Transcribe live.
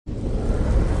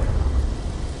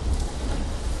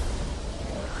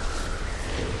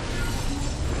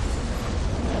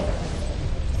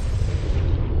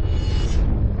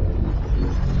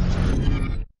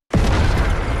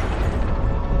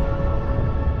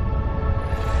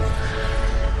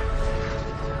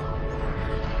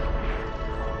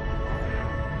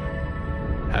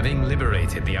Having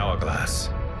liberated the hourglass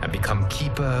and become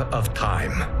keeper of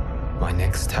time, my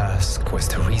next task was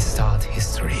to restart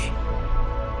history.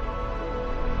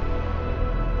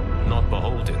 Not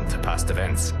beholden to past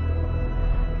events,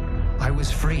 I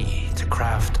was free to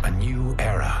craft a new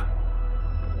era.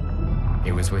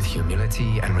 It was with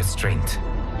humility and restraint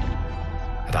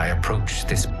that I approached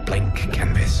this blank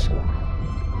canvas.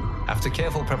 After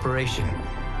careful preparation,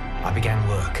 I began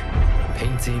work,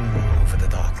 painting over the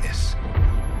darkness.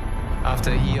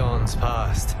 After eons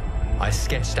passed, I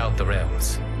sketched out the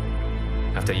realms.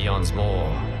 After eons more,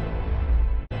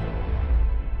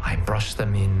 I brushed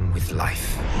them in with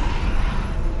life.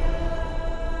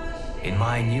 In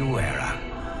my new era,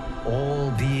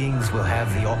 all beings will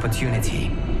have the opportunity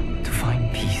to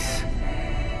find peace.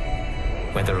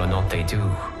 Whether or not they do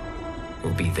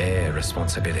will be their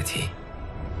responsibility.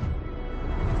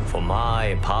 For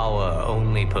my power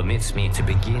only permits me to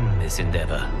begin this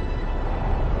endeavor.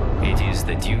 It is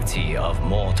the duty of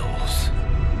mortals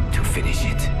to finish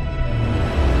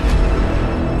it.